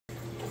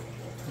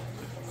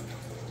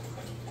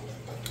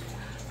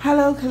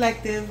Hello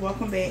collective,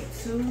 welcome back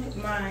to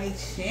my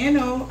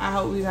channel. I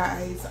hope you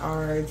guys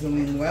are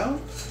doing well.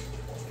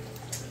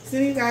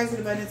 Sending you guys an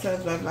abundance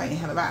of love, light, and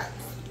hella vibes.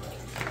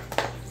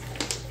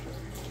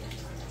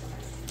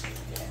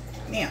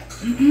 Now,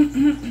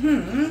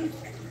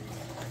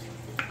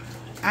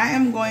 I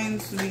am going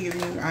to be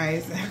giving you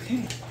guys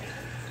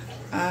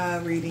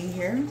reading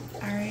here.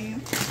 Alright,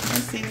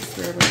 let's see the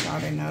spirit what y'all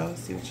to know.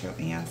 See what your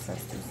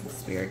ancestors and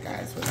spirit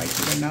guides would like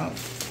you to know.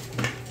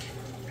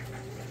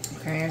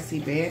 Okay, I see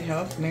bad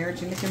health,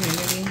 marriage in the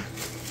community.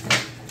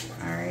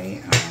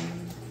 Alright,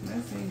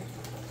 let's see.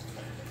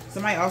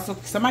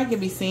 Somebody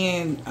could be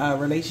seeing a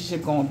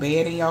relationship going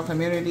bad in y'all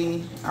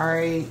community.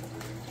 Alright.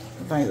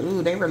 It's like,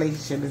 ooh, their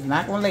relationship is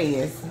not gonna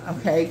last.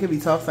 Okay, it could be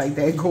talks like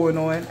that going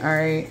on.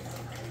 Alright.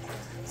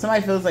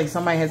 Somebody feels like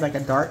somebody has like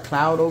a dark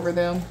cloud over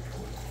them.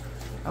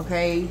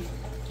 Okay.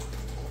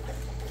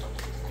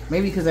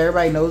 Maybe because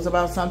everybody knows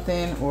about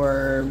something,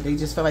 or they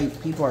just feel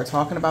like people are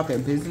talking about their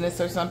business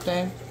or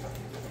something.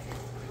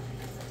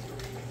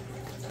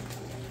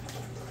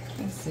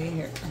 Let's see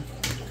here.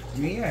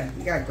 Yeah,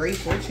 we got great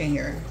fortune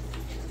here.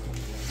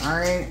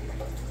 Alright.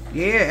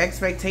 Yeah,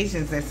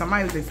 expectations that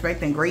somebody was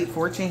expecting great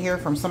fortune here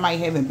from somebody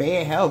having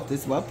bad health.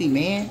 This wealthy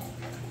man.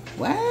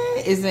 What?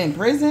 Is in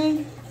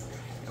prison?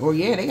 Or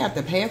yeah, they got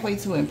the pathway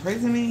to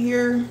imprisonment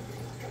here.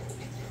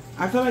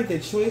 I feel like the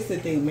choice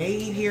that they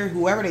made here,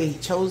 whoever they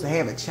chose to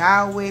have a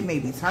child with, may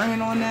be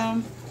turning on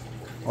them.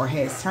 Or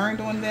has turned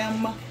on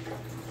them.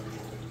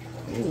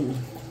 Ooh.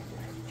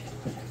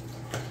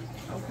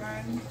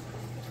 Okay.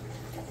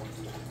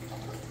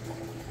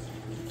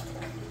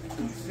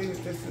 Let's see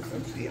what this is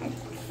about.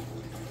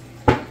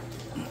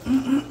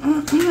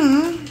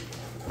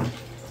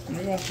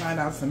 We're gonna find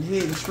out some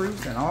hidden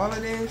truths in all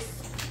of this.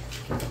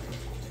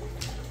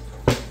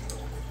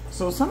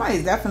 So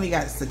somebody's definitely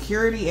got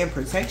security and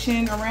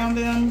protection around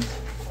them.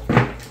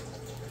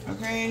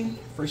 Okay,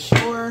 for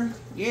sure.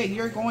 Yeah,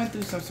 you're going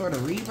through some sort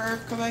of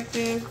rebirth,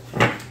 collective.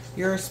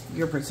 Your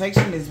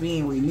protection is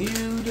being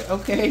renewed.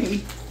 Okay.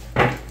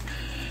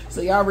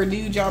 So y'all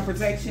renewed y'all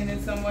protection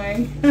in some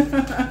way.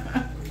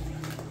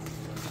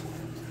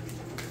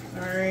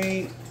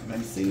 Alright.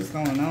 Let's see what's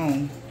going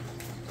on.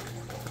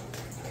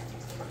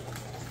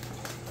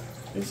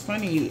 It's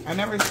funny, I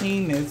never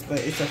seen this, but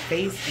it's a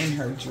face in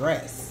her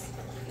dress.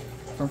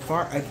 From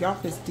far, if y'all,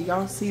 do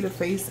y'all see the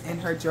face in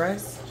her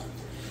dress?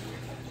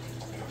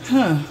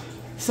 Huh.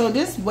 So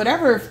this,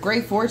 whatever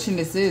great fortune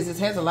this is, this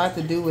has a lot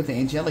to do with the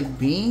angelic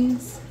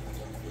beings.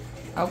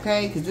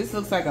 Okay, because this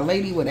looks like a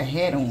lady with a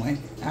hat on.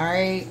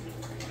 Alright.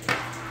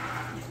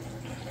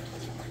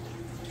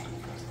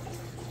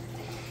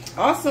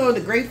 Also, the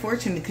great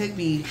fortune could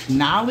be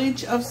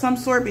knowledge of some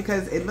sort,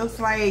 because it looks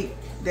like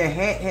the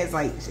hat has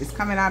like, it's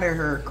coming out of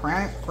her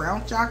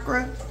crown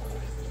chakra.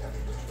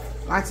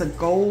 Lots of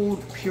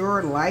gold,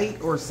 pure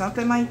light or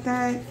something like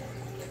that.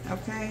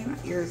 Okay, my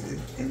ears is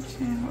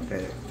itching. Hold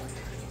it.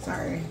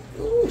 Sorry.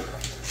 Ooh.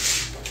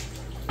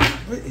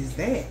 What is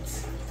that?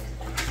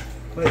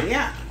 But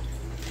yeah.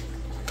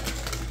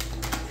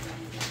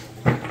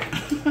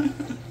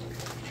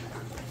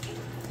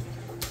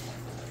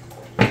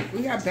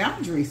 We got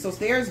boundaries. So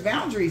there's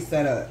boundaries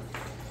set up.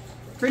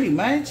 Pretty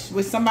much.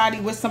 With somebody,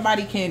 what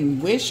somebody can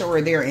wish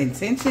or their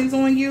intentions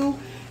on you.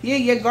 Yeah,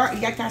 your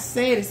guard, like I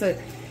said,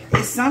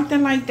 it's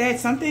something like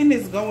that. Something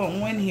is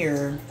going on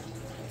here.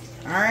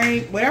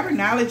 Alright. Whatever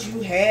knowledge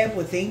you have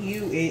within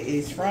you, it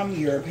is from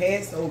your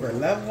past over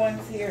loved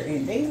ones here.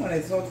 And they want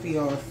to talk to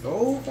y'all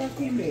so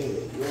fucking bad.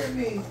 You hear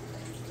me?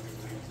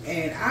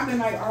 And I've been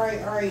like,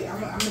 alright,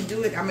 I'm gonna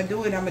do it, I'm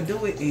gonna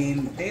do it.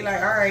 And they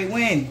like, alright,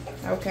 when?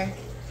 Okay.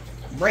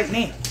 Right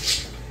now.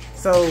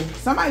 So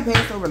somebody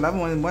passed over loved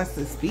one wants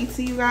to speak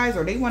to you guys,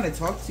 or they want to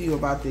talk to you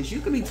about this.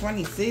 You could be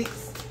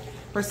 26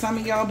 for some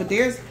of y'all, but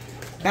there's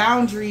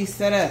boundaries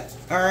set up.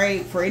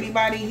 Alright, for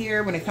anybody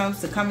here when it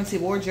comes to coming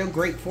towards your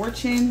great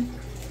fortune,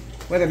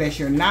 whether that's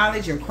your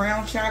knowledge, your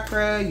crown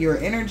chakra, your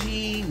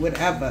energy,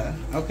 whatever.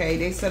 Okay,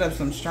 they set up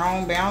some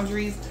strong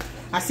boundaries.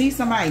 I see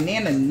somebody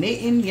Nana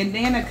knitting. Your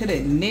Nana could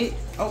have knit,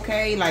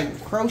 okay,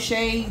 like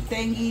crochet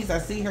thingies. I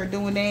see her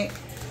doing that.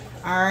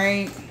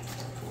 Alright.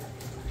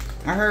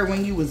 I heard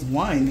when you was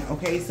 1.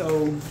 Okay,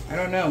 so I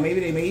don't know.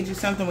 Maybe they made you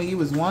something when you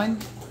was 1.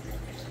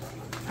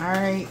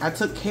 Alright. I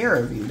took care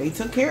of you. They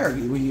took care of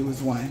you when you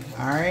was 1.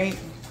 Alright.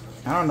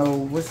 I don't know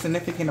what's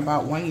significant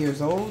about 1 year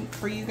old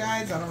for you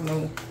guys. I don't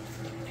know.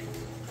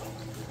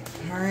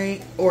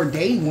 Alright. Or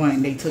day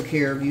 1 they took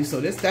care of you.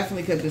 So this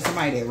definitely could be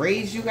somebody that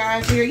raised you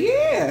guys here.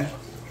 Yeah.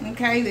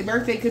 Okay. Their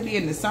birthday could be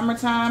in the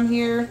summertime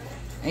here.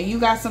 And you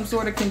got some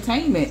sort of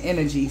containment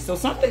energy. So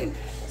something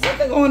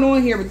going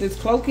on here with this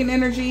cloaking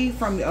energy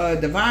from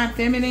Divine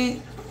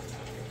Feminine.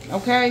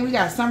 Okay, we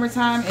got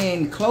summertime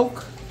and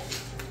cloak.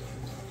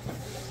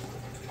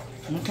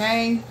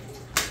 Okay.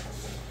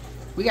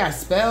 We got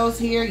spells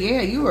here.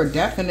 Yeah, you are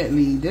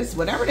definitely this.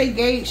 Whatever they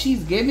gave,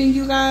 she's giving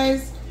you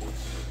guys.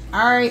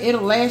 Alright,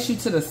 it'll last you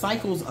to the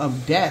cycles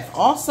of death.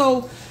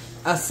 Also,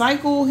 a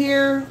cycle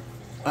here.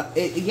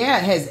 It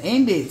has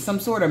ended some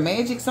sort of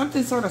magic.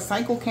 Something sort of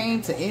cycle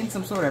came to end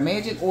some sort of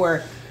magic,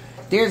 or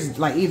there's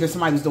like either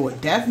somebody's doing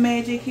death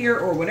magic here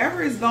or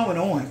whatever is going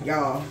on,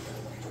 y'all.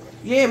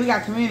 Yeah, we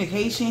got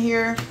communication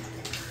here.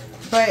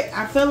 But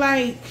I feel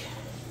like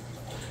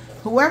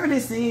whoever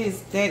this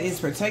is that is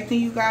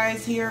protecting you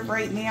guys here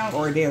right now,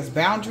 or there's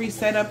boundaries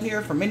set up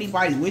here from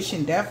anybody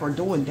wishing death or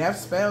doing death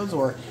spells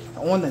or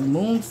on the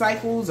moon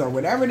cycles or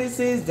whatever this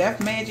is,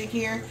 death magic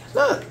here.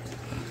 Look.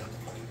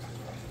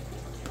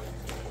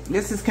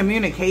 This is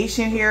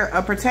communication here,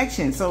 a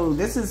protection. So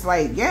this is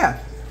like, yeah.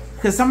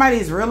 Because somebody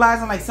is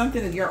realizing like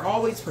something that you're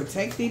always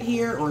protected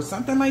here or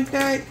something like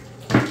that.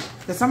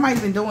 Because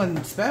somebody's been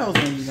doing spells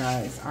on you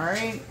guys, all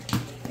right?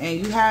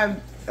 And you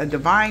have a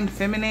divine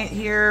feminine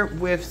here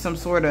with some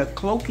sort of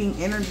cloaking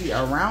energy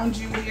around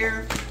you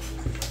here.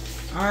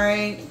 All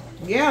right.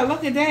 Yeah,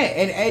 look at that.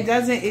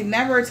 And it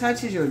never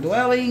touches your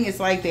dwelling. It's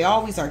like they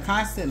always are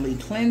constantly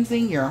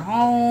cleansing your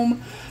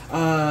home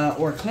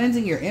or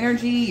cleansing your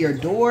energy, your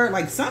door,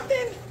 like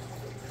something.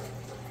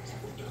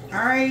 All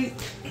right.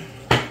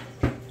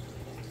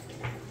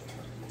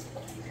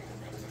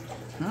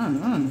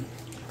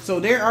 So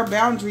there are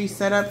boundaries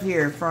set up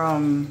here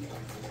from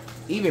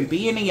even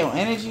being in your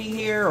energy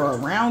here or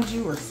around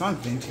you or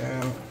something,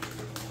 child.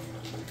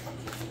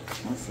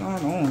 What's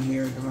going on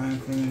here, divine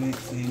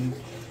feminines and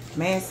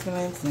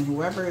masculines and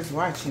whoever is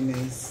watching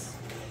this?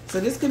 So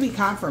this could be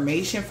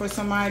confirmation for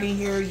somebody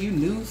here. You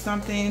knew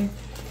something.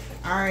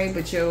 All right,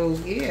 but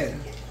yeah.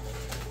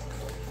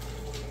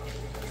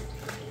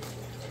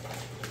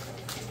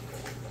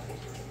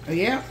 Oh,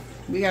 yeah,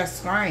 we got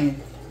scrying.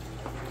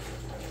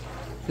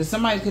 Because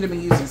somebody could have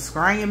been using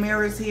scrying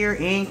mirrors here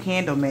and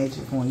candle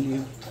magic on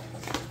you.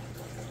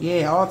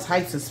 Yeah, all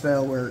types of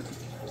spell work.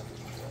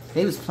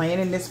 They was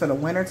planning this for the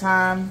winter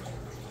time.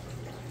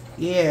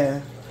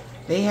 Yeah.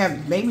 They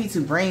have maybe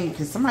to bring,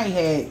 because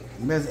somebody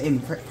was in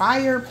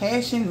fire,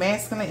 passion,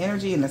 masculine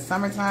energy in the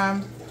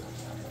summertime.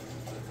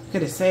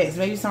 Could have said,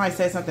 maybe somebody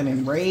said something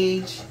in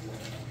rage.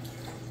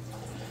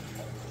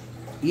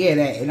 Yeah,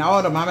 that, and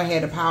all the mama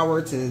had the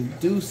power to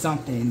do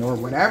something or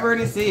whatever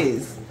this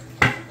is.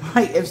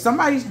 Like, if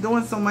somebody's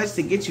doing so much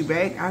to get you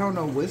back, I don't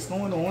know what's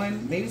going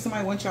on. Maybe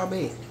somebody wants y'all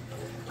back.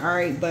 All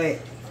right, but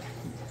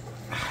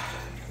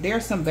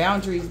there's some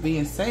boundaries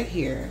being set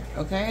here,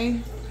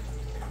 okay?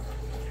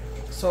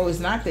 So it's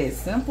not that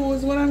simple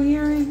is what I'm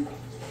hearing.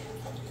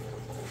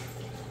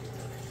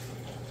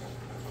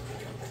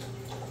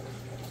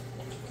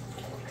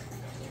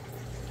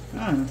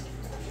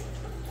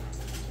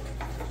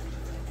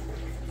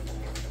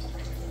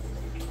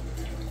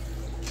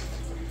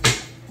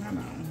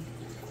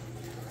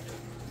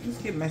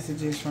 Let's get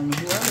messages from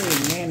whoever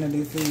the man of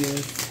this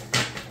is.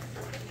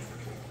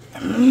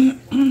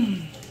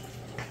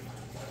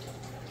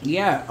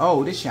 Yeah.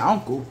 Oh, this your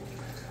uncle.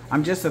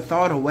 I'm just a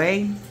thought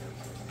away.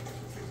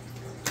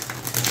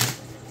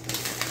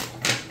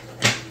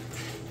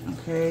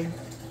 Okay.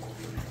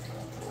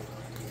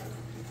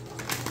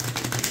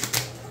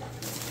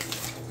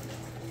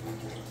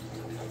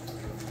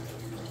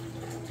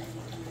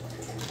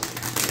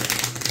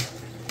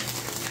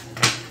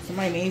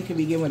 Somebody's name could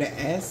begin with an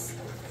S.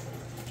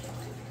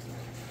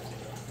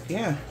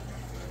 Yeah.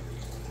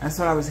 That's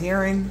what I was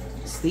hearing.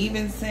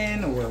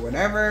 Stevenson or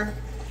whatever.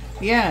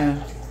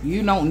 Yeah.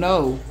 You don't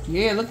know.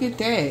 Yeah, look at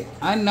that.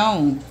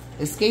 Unknown.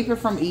 Escaping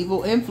from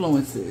evil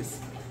influences.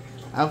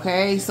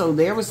 Okay, so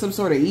there was some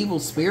sort of evil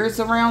spirits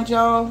around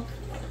y'all.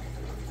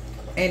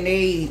 And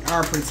they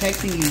are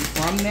protecting you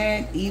from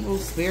that evil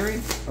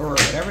spirit or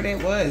whatever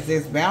that was.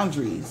 There's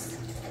boundaries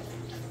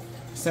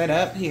set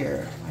up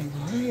here. Like,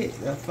 what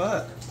the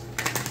fuck?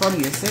 From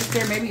your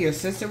sister. Maybe your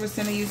sister was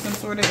sending you some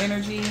sort of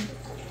energy.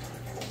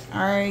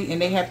 Alright, and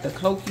they have to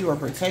cloak you or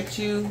protect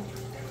you.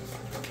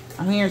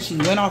 I'm hearing she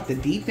went off the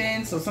deep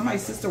end. So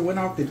somebody's sister went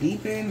off the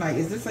deep end. Like,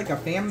 is this like a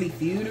family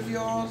feud of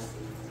y'all's?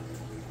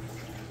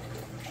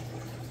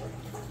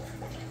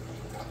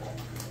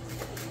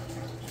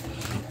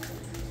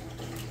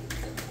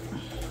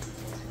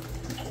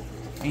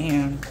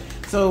 Man.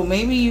 So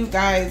maybe you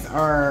guys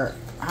are,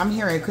 I'm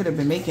hearing it could have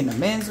been making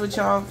amends with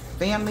y'all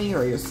family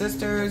or your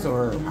sisters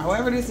or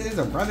however this is,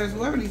 or brothers,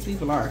 whoever these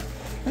people are.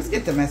 Let's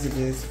get the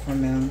messages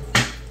from them.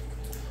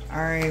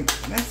 Alright,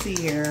 let's see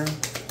here.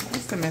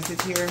 What's the message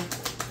here?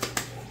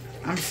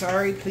 I'm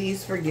sorry,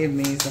 please forgive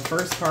me. It's the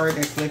first card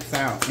that flips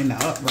out in the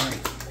upright.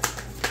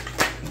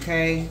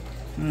 Okay.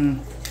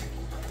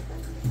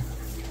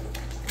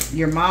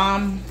 Your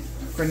mom,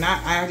 for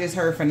not, I just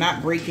heard, for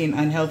not breaking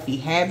unhealthy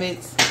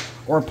habits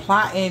or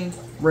plotting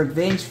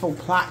revengeful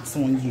plots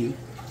on you.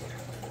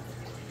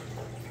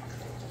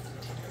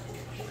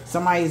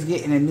 Somebody's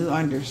getting a new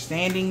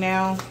understanding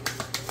now.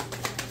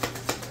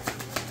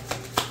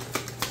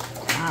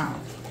 Wow.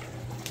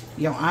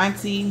 Your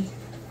auntie,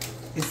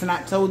 it's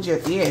not told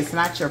you, yeah, it's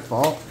not your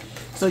fault.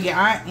 So your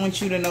aunt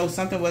wants you to know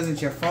something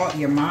wasn't your fault.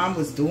 Your mom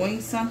was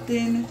doing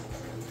something.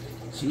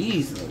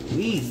 Jeez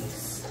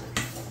Louise.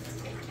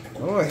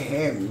 Lord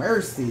have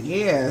mercy.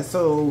 Yeah,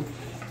 so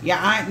your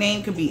aunt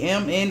name could be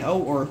M-N-O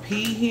or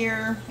P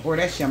here. Or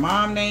that's your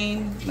mom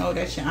name. No,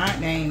 that's your aunt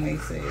name, they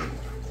say.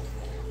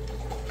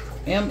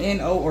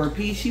 M-N-O or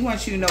P. She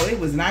wants you to know it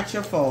was not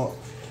your fault.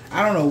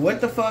 I don't know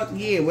what the fuck.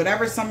 Yeah,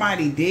 whatever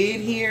somebody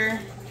did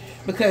here.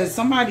 Because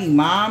somebody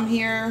mom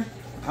here,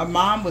 a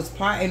mom was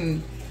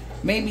plotting,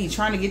 maybe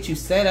trying to get you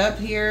set up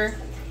here.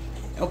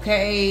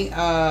 Okay,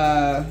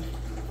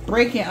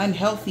 breaking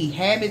unhealthy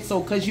habits. So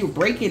because you're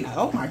breaking,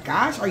 oh my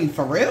gosh, are you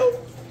for real?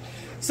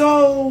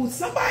 So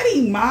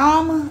somebody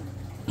mom,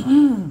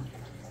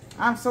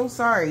 I'm so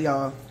sorry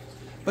y'all,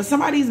 but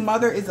somebody's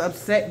mother is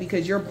upset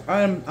because you're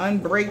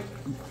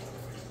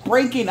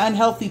breaking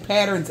unhealthy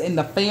patterns in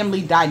the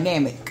family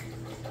dynamic.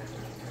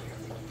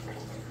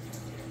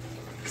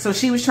 So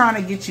she was trying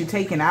to get you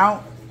taken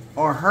out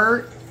or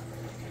hurt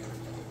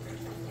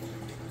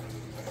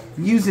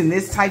using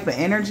this type of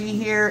energy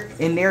here,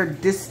 and they're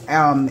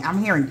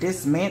I'm hearing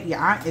dismantle. Your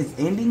aunt is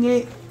ending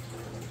it.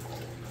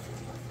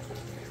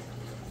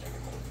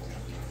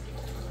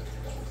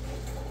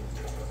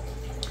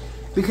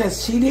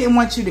 Because she didn't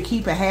want you to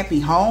keep a happy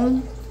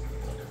home.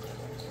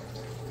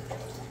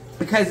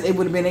 Because it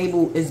would have been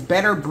it's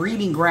better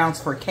breeding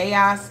grounds for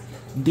chaos,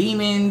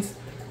 demons,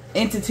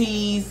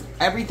 entities,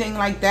 everything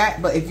like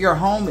that. But if your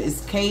home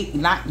is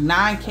not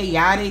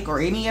non-chaotic or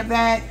any of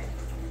that,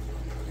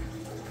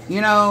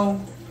 you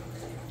know,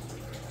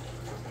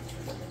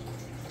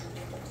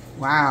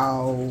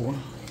 wow.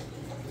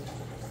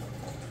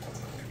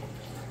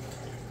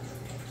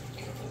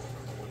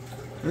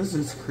 This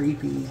is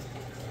creepy.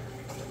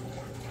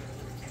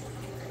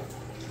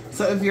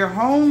 So if your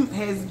home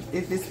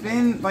if it's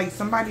been like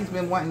somebody's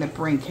been wanting to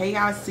bring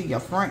chaos to your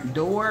front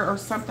door or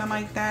something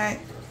like that,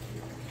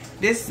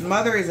 this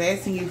mother is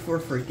asking you for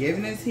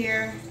forgiveness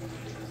here.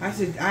 I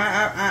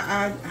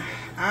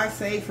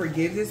say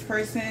forgive this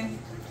person,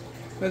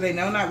 for they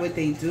know not what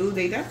they do.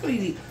 They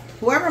definitely,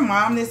 whoever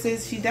mom this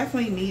is, she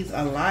definitely needs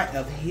a lot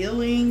of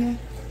healing.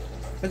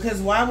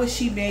 Because why would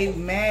she be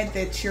mad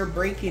that you're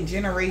breaking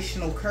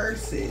generational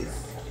curses?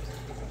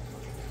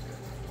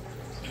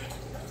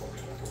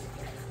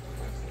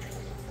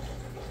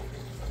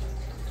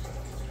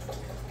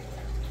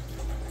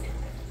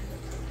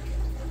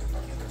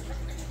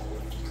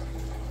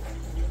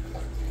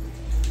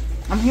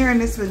 I'm hearing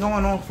this been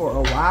going on for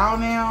a while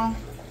now.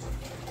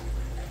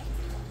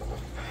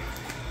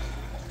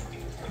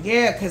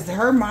 Yeah, because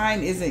her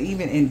mind isn't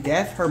even in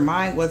death. Her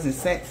mind wasn't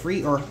set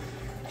free, or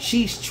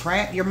she's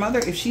trapped. Your mother,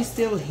 if she's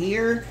still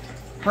here,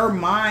 her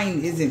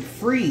mind isn't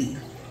free.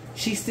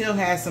 She still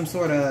has some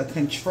sort of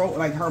control.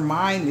 Like her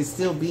mind is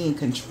still being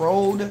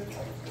controlled.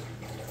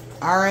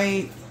 All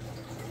right.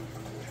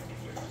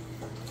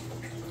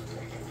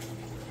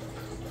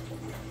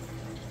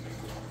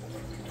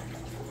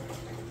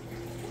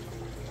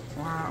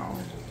 Wow.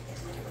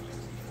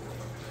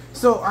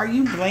 So are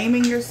you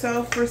blaming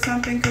yourself for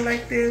something,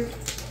 collective?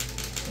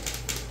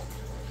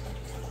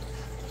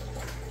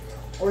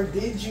 Or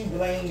did you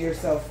blame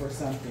yourself for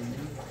something?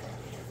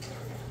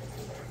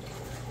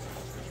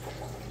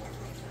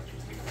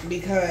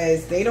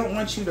 Because they don't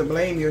want you to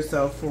blame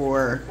yourself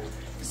for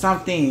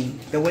something,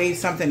 the way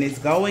something is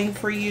going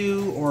for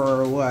you,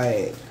 or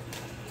what?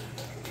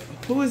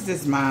 Who is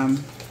this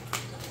mom?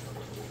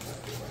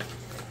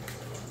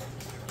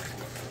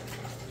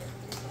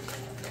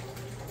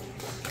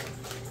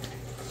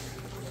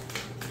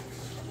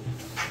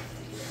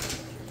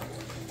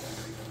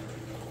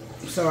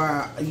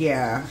 So,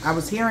 yeah, I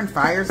was hearing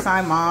fire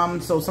sign mom.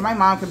 So, somebody's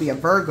mom could be a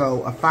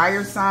Virgo, a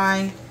fire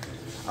sign,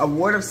 a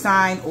water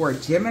sign, or a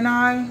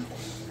Gemini.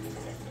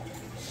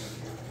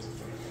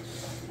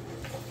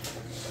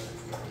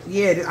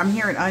 Yeah, I'm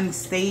hearing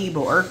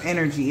unstable earth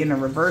energy in the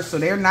reverse. So,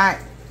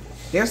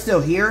 they're still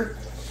here.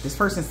 This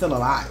person's still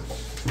alive.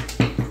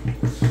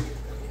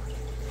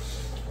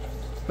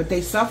 But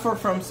they suffer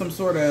from some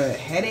sort of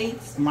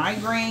headaches,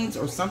 migraines,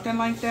 or something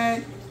like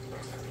that.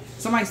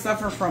 Somebody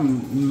suffer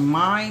from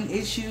mind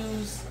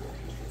issues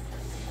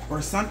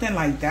or something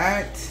like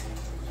that.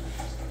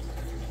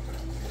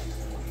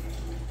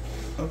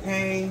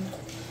 Okay.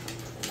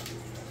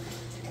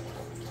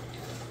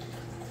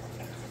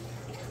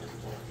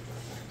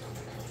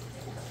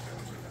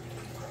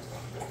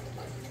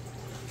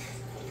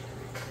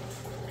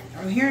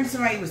 I'm hearing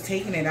somebody was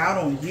taking it out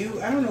on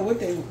you. I don't know what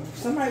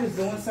somebody was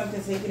doing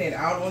something, taking it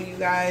out on you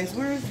guys.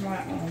 Where's my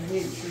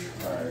hidden tree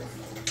card?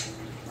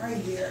 Right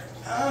here.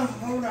 Oh,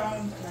 hold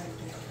on.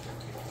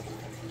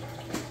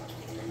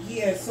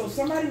 Yeah, so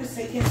somebody was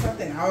taking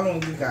something out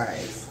on you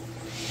guys.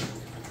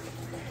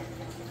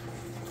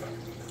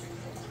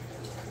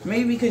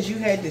 Maybe because you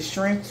had the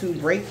strength to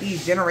break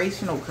these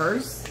generational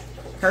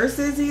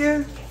curses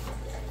here.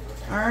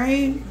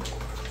 Alright.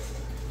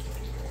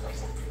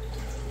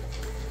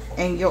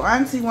 And your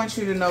auntie wants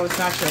you to know it's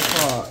not your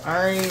fault.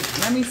 Alright.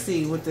 Let me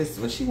see what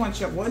she wants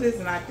you. What is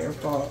not their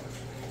fault?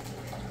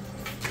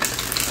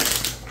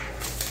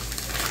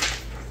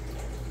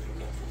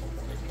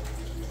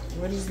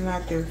 What is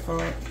not their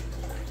fault?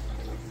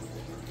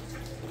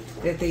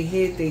 That they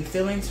hid their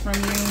feelings from you?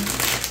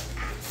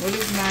 What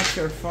is not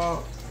your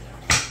fault?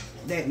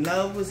 That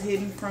love was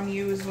hidden from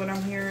you is what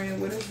I'm hearing.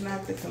 What is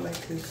not the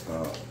collective's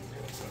fault?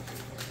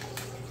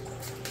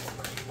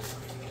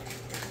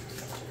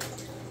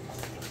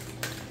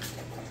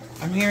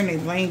 I'm hearing they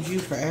blamed you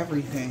for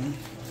everything.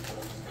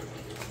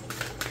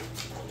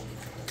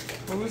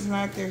 It was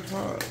not their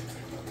fault.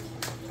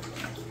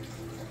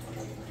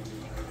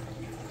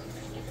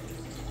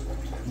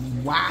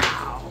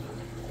 Wow.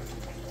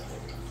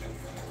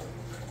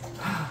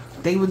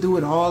 They would do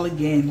it all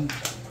again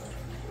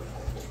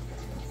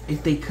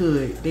if they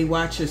could. They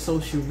watch your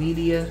social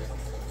media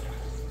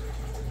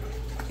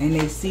and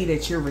they see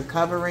that you're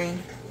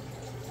recovering,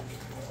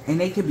 and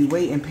they could be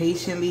waiting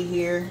patiently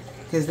here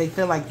because they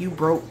feel like you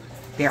broke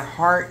their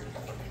heart,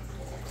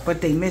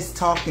 but they miss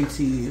talking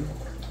to you.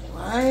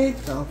 What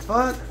the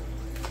fuck?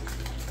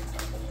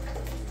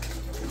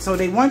 So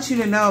they want you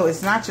to know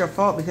it's not your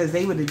fault, because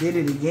they would have did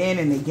it again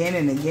and again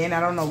and again. I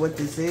don't know what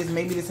this is.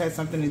 Maybe this has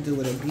something to do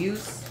with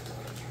abuse.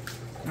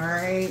 All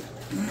right.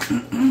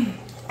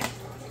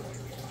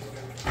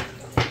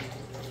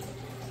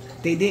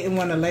 They didn't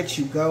want to let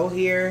you go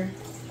here.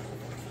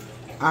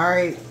 All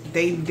right.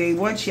 They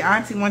want you,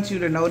 auntie wants you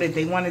to know that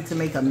they wanted to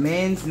make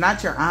amends.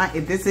 Not your aunt.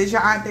 If this is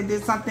your aunt that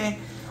did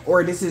something,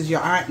 or this is your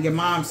aunt, your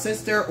mom's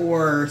sister,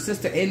 or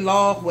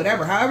sister-in-law,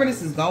 whatever, however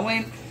this is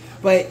going.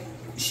 But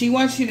she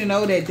wants you to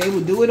know that they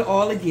will do it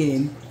all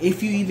again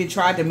if you even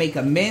tried to make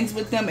amends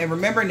with them. And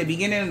remember, in the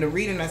beginning of the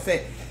reading, I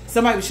said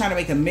somebody was trying to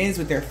make amends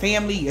with their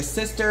family, your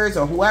sisters,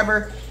 or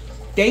whoever.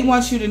 They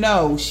want you to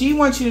know, she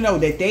wants you to know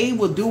that they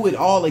will do it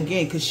all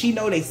again, because she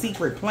know their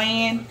secret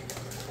plan.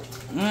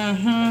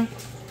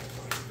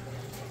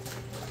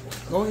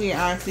 Go ahead,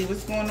 auntie.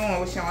 What's going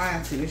on with your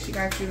auntie? What she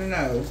got you to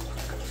know?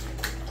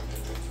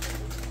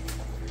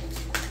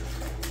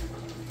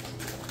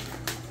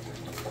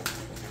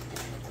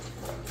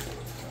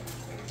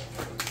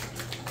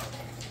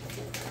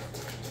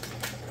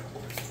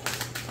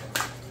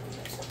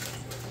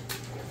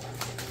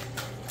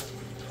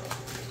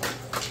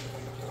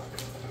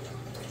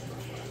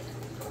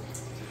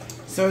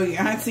 So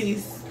your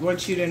aunties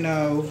want you to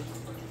know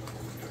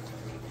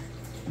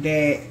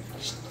that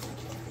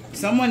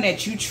someone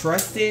that you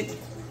trusted,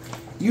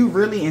 you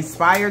really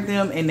inspired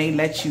them and they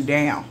let you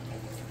down.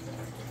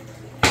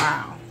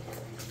 Wow.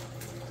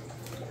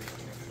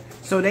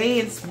 So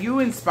you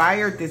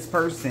inspired this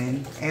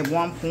person at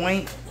one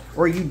point,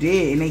 or you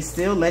did, and they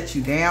still let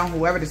you down.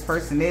 Whoever this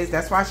person is,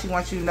 that's why she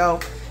wants you to know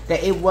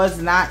that it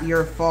was not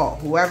your fault.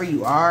 Whoever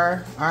you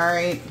are, all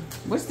right?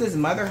 What's this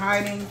mother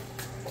hiding?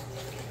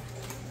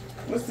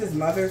 What's this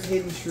mother's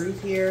hidden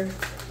truth here?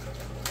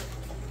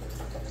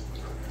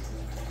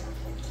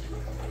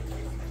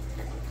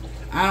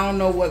 I don't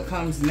know what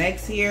comes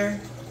next here,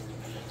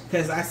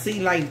 because I see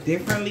life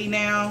differently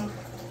now.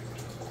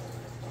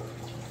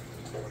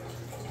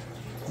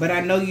 But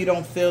I know you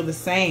don't feel the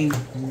same.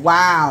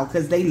 Wow,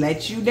 because they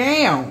let you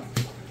down.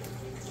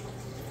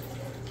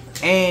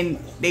 And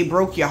they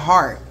broke your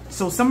heart.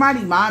 So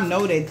somebody mom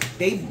know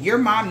that your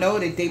mom know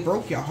that they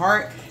broke your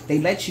heart. They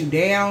let you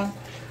down.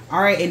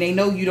 All right, and they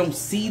know you don't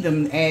see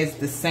them as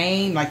the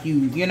same, like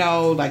you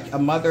know, like a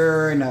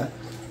mother and a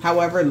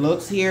however it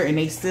looks here, and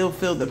they still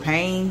feel the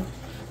pain.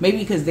 Maybe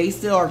because they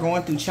still are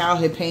going through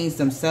childhood pains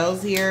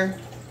themselves here.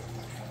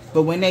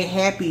 But when they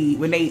happy,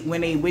 when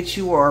they with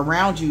you or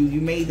around you,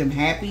 you made them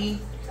happy.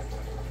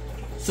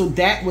 So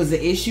that was the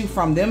issue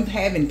from them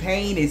having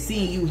pain and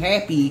seeing you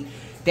happy.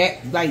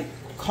 That like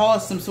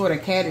caused some sort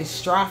of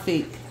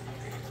catastrophic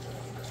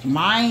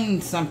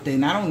mind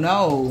something. I don't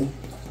know.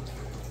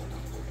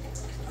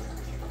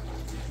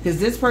 Because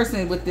this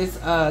person with this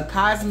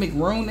cosmic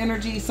rune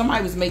energy,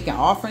 somebody was making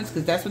offerings,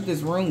 because that's what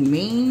this rune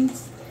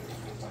means.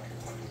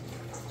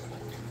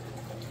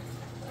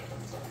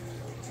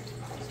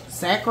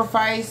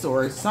 Sacrifice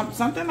or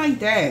something like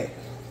that.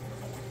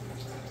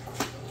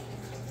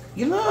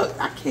 You look,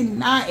 I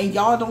cannot, and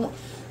y'all don't,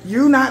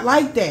 you're not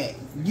like that.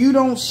 You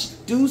don't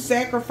do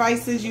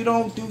sacrifices. You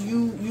don't do,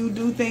 you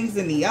do things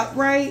in the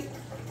upright.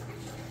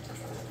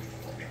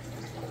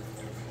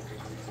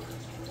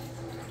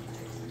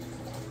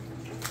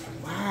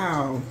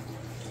 Wow.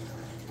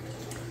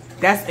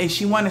 And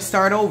she want to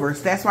start over.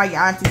 So that's why your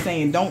auntie's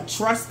saying don't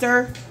trust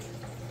her.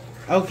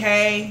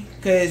 Okay?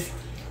 Because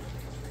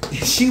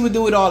she would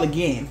do it all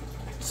again.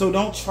 So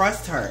don't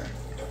trust her.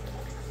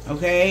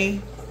 Okay?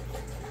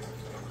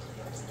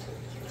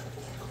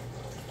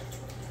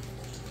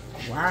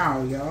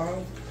 Wow,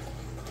 y'all.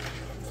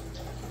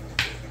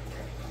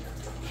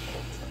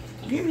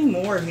 Give me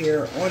more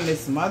here on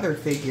this mother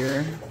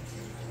figure.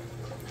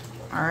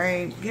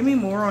 Alright, give me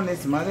more on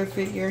this mother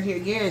figure here.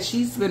 Yeah,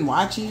 she's been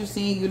watching you,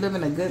 seeing you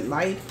living a good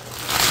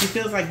life. She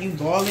feels like you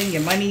balling,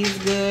 your money is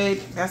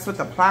good. That's what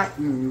the plot,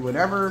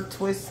 whatever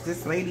twist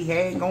this lady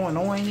had going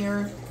on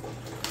here.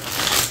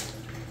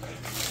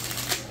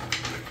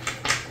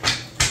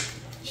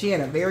 She had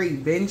a very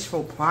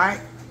vengeful plot.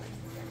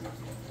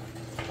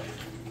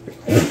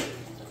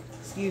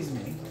 Excuse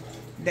me.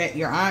 That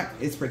your aunt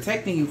is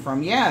protecting you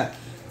from. Yeah.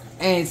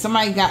 And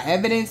somebody got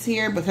evidence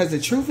here, because the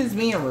truth is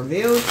being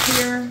revealed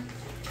here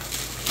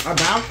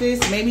about this.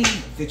 Maybe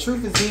the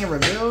truth is being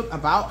revealed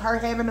about her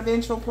having a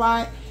vengeful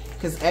plot,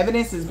 because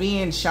evidence is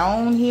being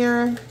shown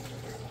here.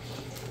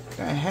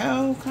 The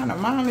hell kind of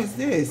mom is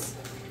this?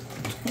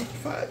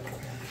 Fuck.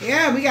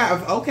 Yeah, we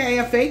got, okay,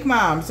 a fake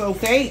mom. So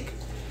fake.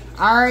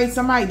 All right,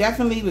 somebody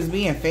definitely was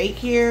being fake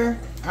here.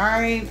 All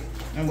right,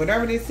 and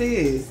whatever this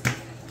is,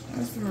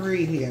 let's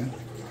read here.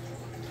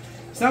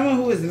 Someone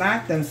who is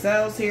not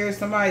themselves here.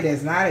 Somebody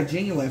that's not a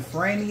genuine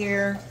friend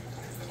here.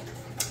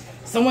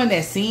 Someone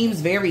that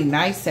seems very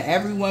nice to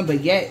everyone,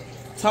 but yet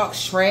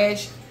talks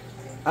trash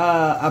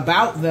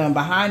about them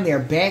behind their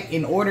back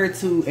in order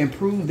to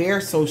improve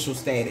their social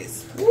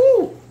status.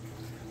 Woo!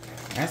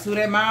 That's who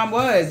that mom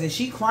was. And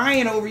she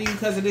crying over you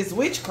because of this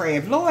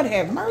witchcraft. Lord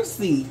have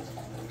mercy.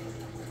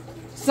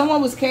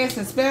 Someone was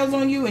casting spells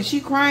on you and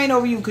she crying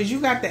over you because you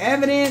got the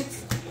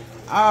evidence.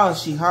 Oh,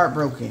 she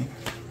heartbroken.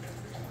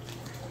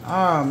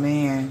 Oh,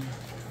 man.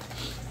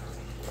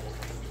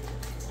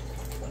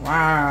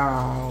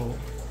 Wow.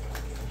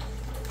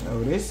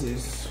 Oh, this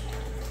is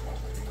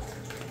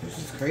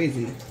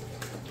crazy.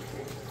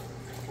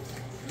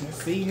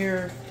 Let's see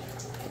here.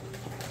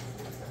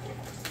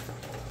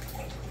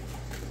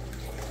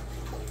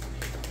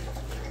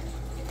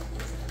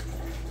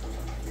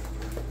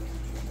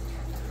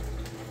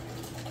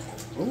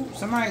 Oh,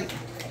 somebody.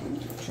 Ooh,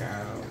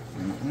 child.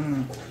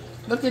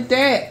 Look at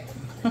that.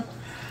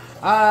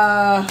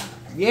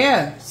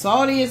 Yeah,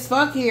 salty as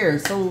fuck here.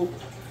 So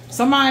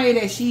somebody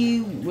that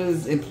she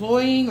was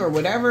employing or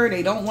whatever,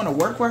 they don't want to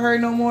work with her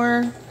no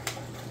more.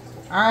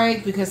 All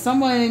right, because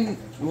someone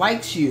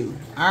likes you.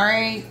 All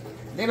right,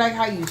 they like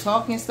how you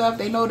talk and stuff.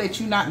 They know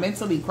that you're not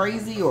mentally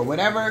crazy or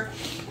whatever,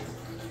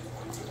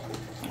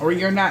 or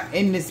you're not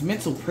in this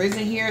mental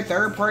prison here,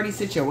 third party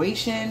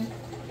situation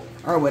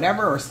or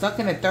whatever, or stuck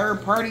in a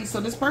third party.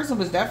 So this person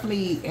was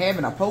definitely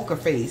having a poker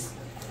face,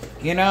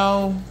 you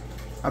know,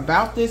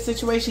 about this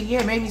situation.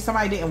 Yeah, maybe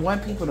somebody didn't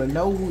want people to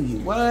know who you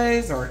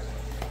was or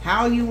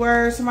how you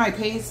were. Somebody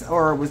pays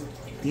or was,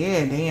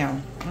 yeah,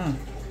 damn.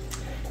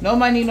 No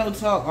money, no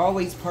talk,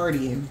 always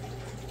partying.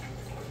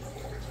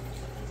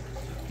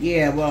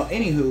 Yeah, well,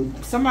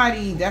 anywho,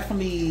 somebody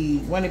definitely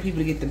wanted people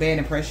to get the bad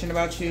impression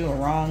about you or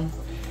wrong.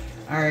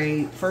 All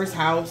right, first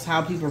house,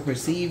 how people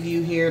perceive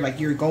you here, like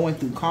you're going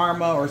through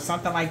karma or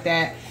something like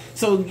that.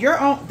 So your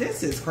own,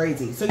 this is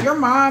crazy. So your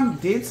mom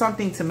did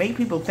something to make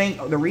people think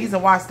the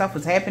reason why stuff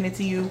was happening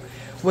to you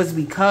was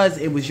because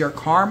it was your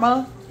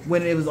karma,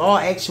 when it was all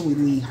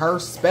actually her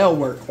spell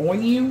work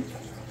on you.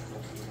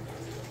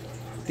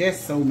 That's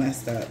so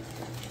messed up.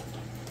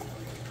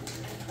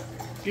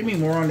 Give me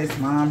more on this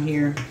mom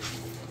here.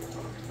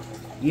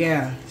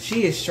 Yeah,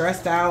 she is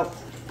stressed out,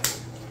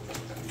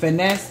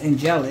 finesse, and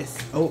jealous.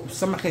 Oh,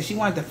 because she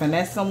wanted to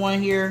finesse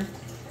someone here.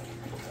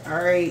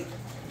 All right,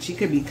 she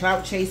could be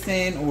clout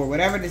chasing or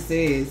whatever this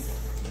is.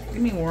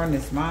 Give me more on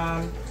this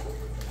mom.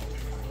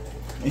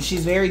 And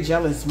she's very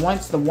jealous.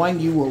 Once the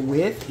one you were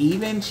with,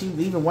 even she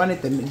even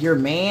wanted your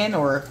man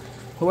or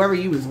whoever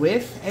you was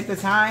with at the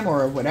time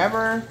or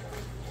whatever.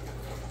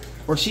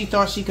 Or she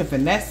thought she could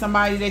finesse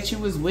somebody that you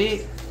was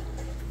with.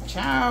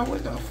 Child,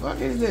 what the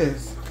fuck is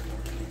this?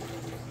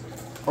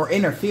 Or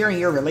interfere in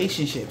your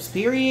relationships,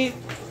 period.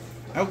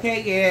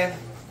 Okay, yeah.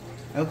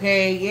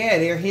 Okay, yeah,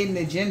 they're hidden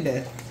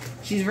agenda.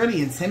 She's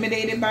really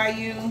intimidated by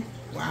you.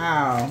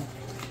 Wow.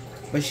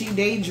 But she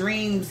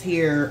daydreams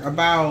here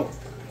about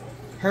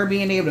her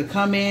being able to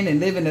come in and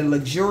live in a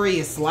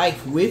luxurious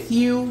life with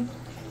you.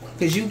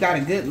 Because you got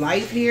a good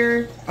life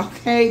here.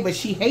 Okay, but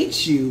she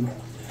hates you.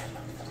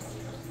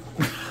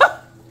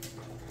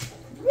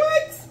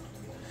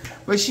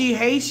 But she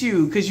hates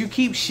you because you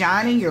keep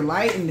shining your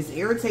light and this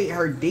irritates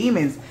her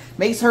demons.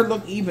 Makes her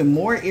look even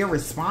more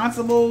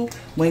irresponsible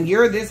when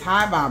you're this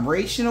high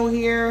vibrational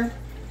here.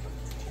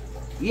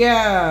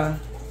 Yeah.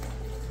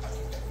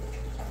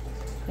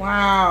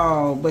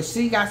 Wow. But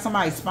she got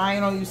somebody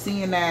spying on you,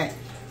 seeing that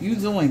you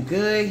doing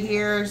good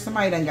here.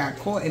 Somebody done got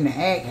caught in the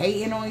act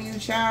hating on you,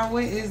 child.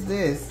 What is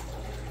this?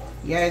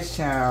 Yes,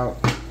 child.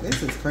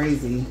 This is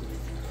crazy.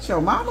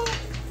 Show mama?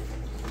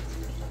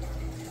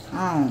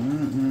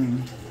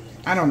 Oh,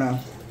 I don't know.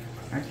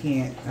 I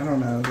can't. I don't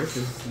know. This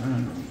is,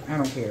 I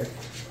don't care.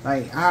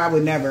 Like, I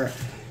would never.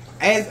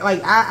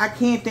 I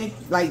can't think,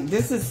 like,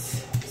 this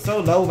is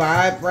so low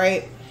vibe,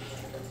 right?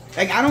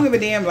 Like, I don't give a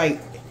damn,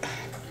 like,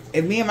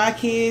 if me and my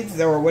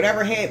kids or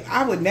whatever had,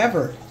 I would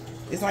never.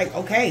 It's like,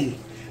 okay.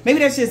 Maybe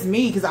that's just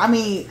me, because, I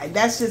mean,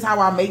 that's just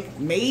how I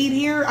made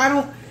here.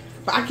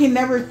 But I can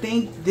never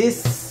think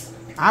this,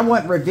 I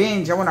want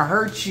revenge. I want to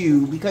hurt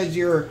you because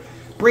you're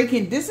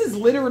breaking, this is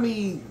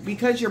literally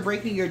because you're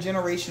breaking your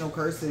generational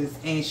curses,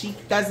 and she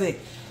doesn't,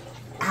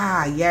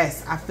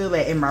 yes, I feel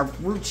that in my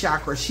root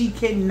chakra. She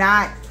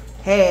cannot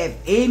have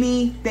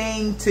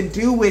anything to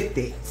do with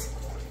it.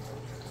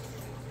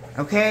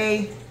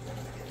 Okay?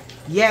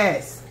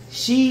 Yes,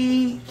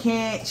 she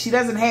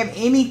doesn't have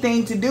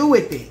anything to do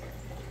with it.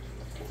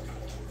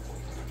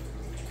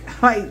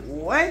 Like,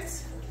 what?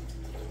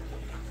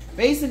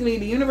 Basically,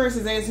 the universe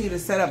is asking you to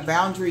set up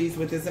boundaries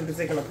with this in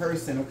particular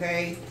person,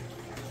 okay?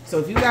 So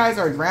if you guys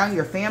are around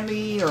your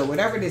family or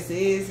whatever this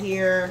is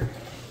here,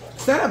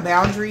 set up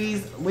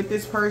boundaries with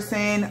this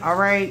person. All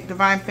right,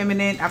 Divine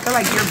Feminine. I feel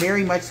like you're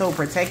very much so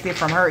protected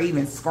from her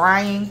even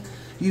scrying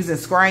using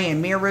scrying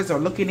mirrors or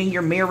looking in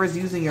your mirrors,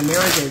 using your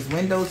mirrors as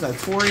windows. A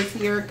Taurus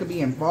here could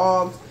be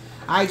involved.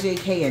 I, J,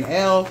 K, and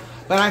L.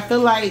 But I feel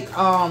like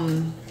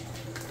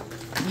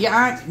your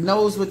aunt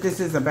knows what this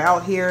is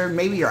about here.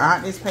 Maybe your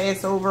aunt is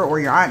passed over or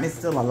your aunt is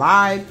still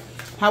alive.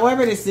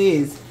 However this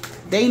is,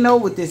 they know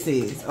what this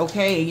is,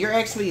 okay? And you're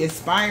actually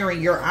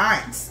inspiring your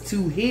aunts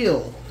to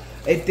heal.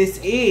 If this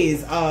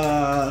is,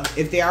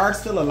 if they are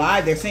still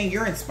alive, they're saying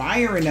you're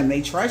inspiring them.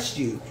 They trust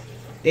you.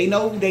 They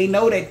know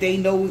that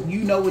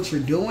you know what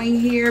you're doing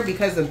here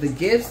because of the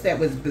gifts that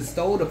was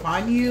bestowed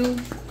upon you.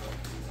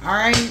 All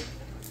right?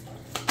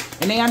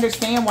 And they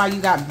understand why you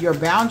got your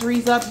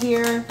boundaries up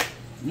here.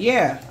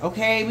 Yeah,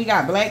 okay? We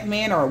got black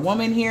man or a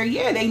woman here.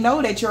 Yeah, they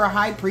know that you're a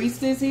high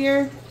priestess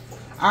here.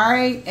 All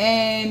right?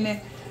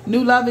 And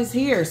new love is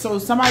here. So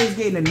somebody's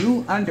getting a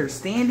new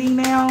understanding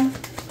now.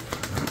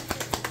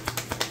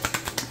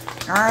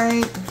 All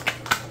right.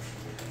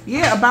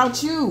 Yeah,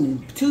 about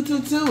you.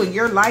 222. And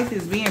your life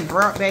is being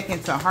brought back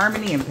into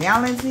harmony and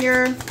balance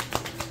here.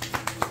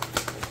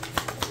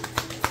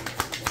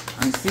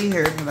 I see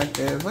here like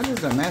this. What is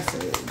the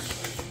message?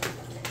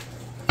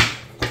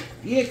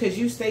 Yeah, because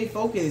you stay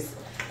focused.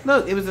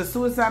 Look, it was a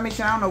suicide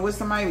mission. I don't know what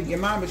somebody, your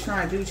mom was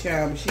trying to do,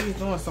 child, but she was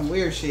doing some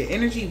weird shit.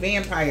 Energy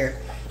vampire.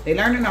 They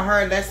learning a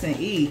hard lesson.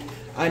 E.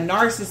 A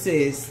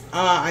narcissist.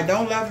 I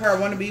don't love her. I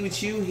want to be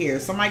with you here.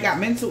 Somebody got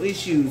mental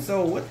issues.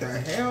 So what the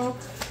hell?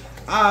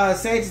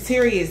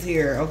 Sagittarius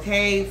here.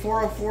 Okay.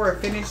 404.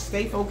 Finish.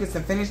 Stay focused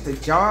and finish the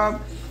job.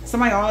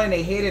 Somebody all in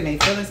their head and their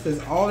feelings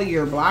because all of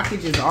your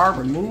blockages are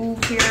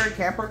removed here.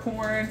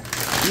 Capricorn.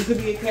 You could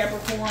be a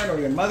Capricorn or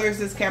your mother's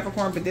is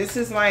Capricorn. But this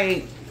is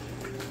like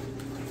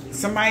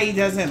somebody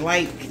doesn't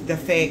like the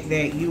fact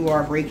that you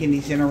are breaking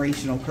these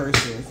generational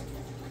curses.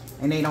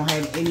 And they don't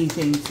have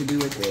anything to do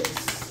with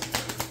this.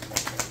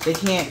 They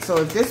can't.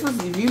 So if this was,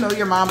 if you know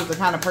your mom is the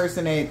kind of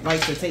person that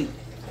likes to take,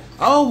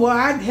 oh, well,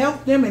 I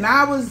helped them and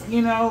I was,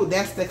 you know,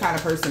 that's the kind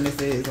of person this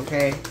is,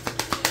 okay?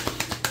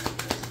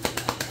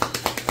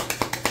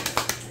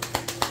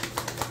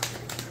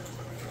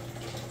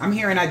 I'm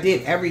hearing I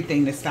did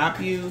everything to stop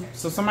you.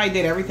 So somebody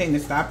did everything to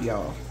stop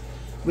y'all.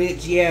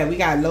 Which, yeah, we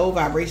got low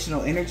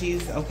vibrational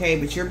energies, okay?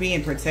 But you're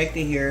being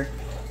protected here.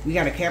 We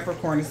got a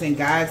Capricorn that's in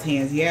God's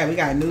hands. Yeah, we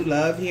got new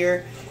love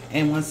here.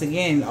 And once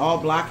again,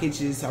 all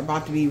blockages are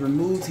about to be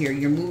removed here.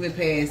 You're moving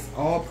past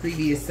all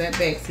previous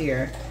setbacks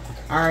here.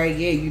 All right,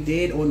 yeah, you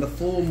did on the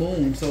full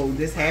moon. So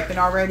this happened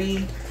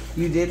already.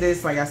 You did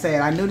this, like I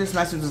said, I knew this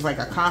message was like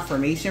a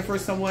confirmation for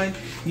someone.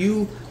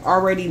 You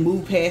already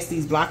moved past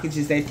these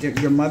blockages that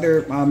your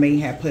mother may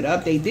have put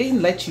up. They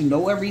didn't let you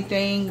know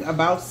everything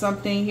about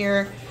something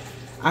here.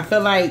 I feel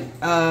like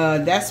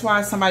that's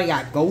why somebody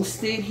got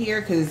ghosted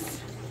here,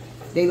 because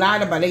they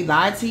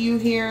lied to you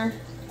here.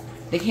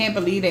 They can't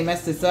believe they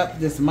messed this up,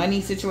 this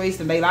money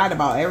situation. They lied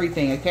about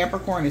everything. A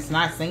Capricorn is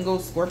not single.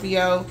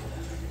 Scorpio.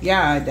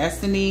 Yeah,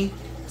 destiny.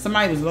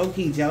 Somebody was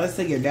low-key jealous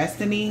of your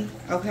destiny,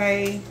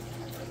 okay?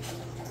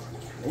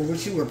 Or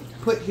what you were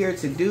put here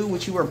to do,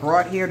 what you were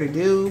brought here to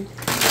do.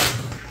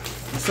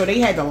 So they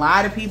had to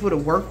lie to people to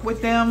work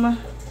with them.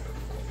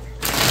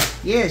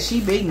 Yeah, she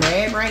big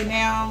mad right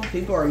now.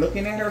 People are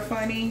looking at her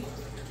funny.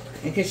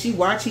 And because she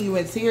watching you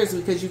in tears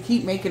because you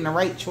keep making the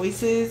right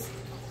choices.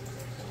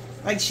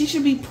 Like, she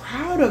should be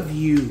proud of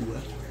you.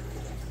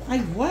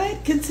 Like, what?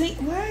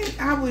 What?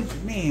 I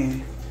would,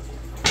 man.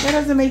 That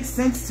doesn't make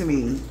sense to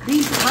me.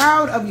 Be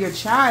proud of your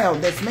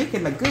child that's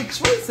making the good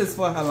choices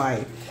for her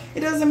life. It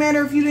doesn't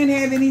matter if you didn't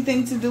have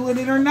anything to do with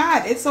it or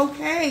not. It's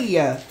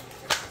okay.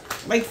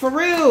 Like, for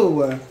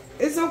real.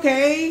 It's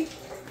okay.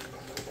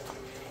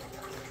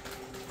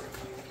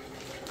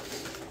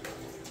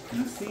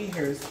 Let's see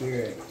here,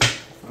 Spirit.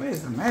 What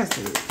is the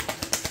message?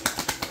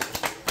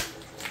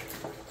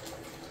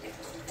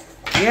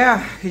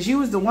 Yeah, because you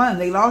was the one.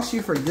 They lost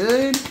you for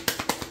good.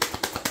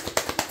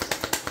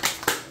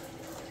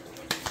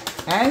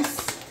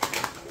 S.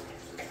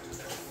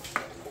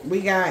 We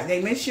got, they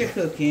miss your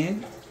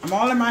cooking. I'm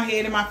all in my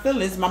head and my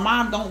feelings. My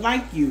mom don't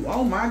like you.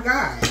 Oh my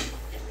God.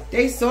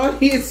 They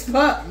salty as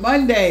fuck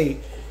Monday.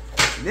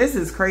 This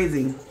is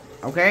crazy.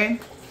 Okay?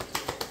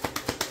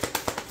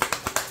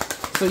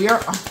 So you're,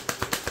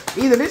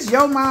 either this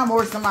your mom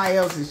or somebody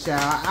else's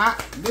child.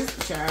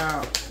 This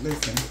child,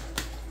 listen.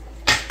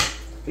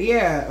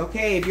 Yeah,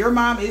 okay, if your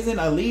mom isn't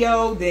a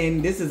Leo,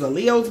 then this is a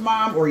Leo's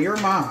mom or your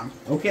mom,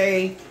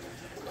 okay?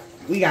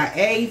 We got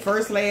A,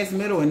 first, last,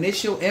 middle,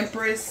 initial,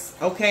 Empress,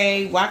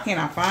 okay? Why can't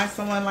I find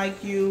someone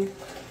like you?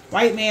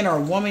 White man or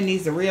woman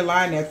needs to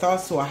realign their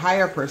thoughts to a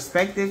higher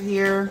perspective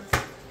here.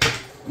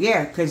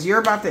 Yeah, because you're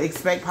about to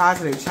expect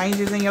positive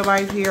changes in your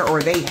life here,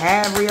 or they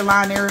have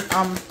realigned their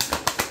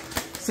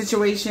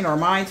situation or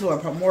mind to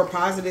a more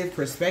positive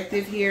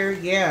perspective here.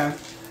 Yeah,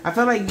 I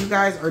feel like you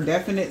guys are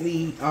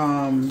definitely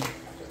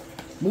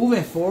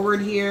moving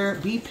forward here.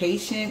 Be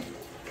patient.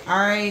 All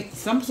right,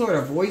 some sort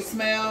of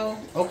voicemail,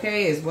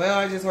 okay, as well.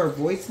 I just heard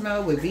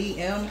voicemail with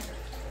VM.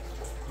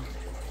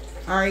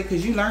 All right,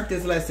 because you learned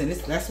this lesson.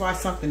 That's why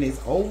something is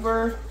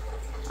over.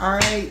 All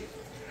right.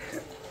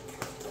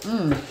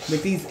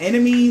 With these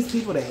enemies,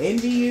 people that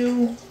envy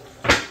you.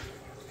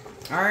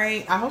 All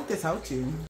right. I hope this helped you.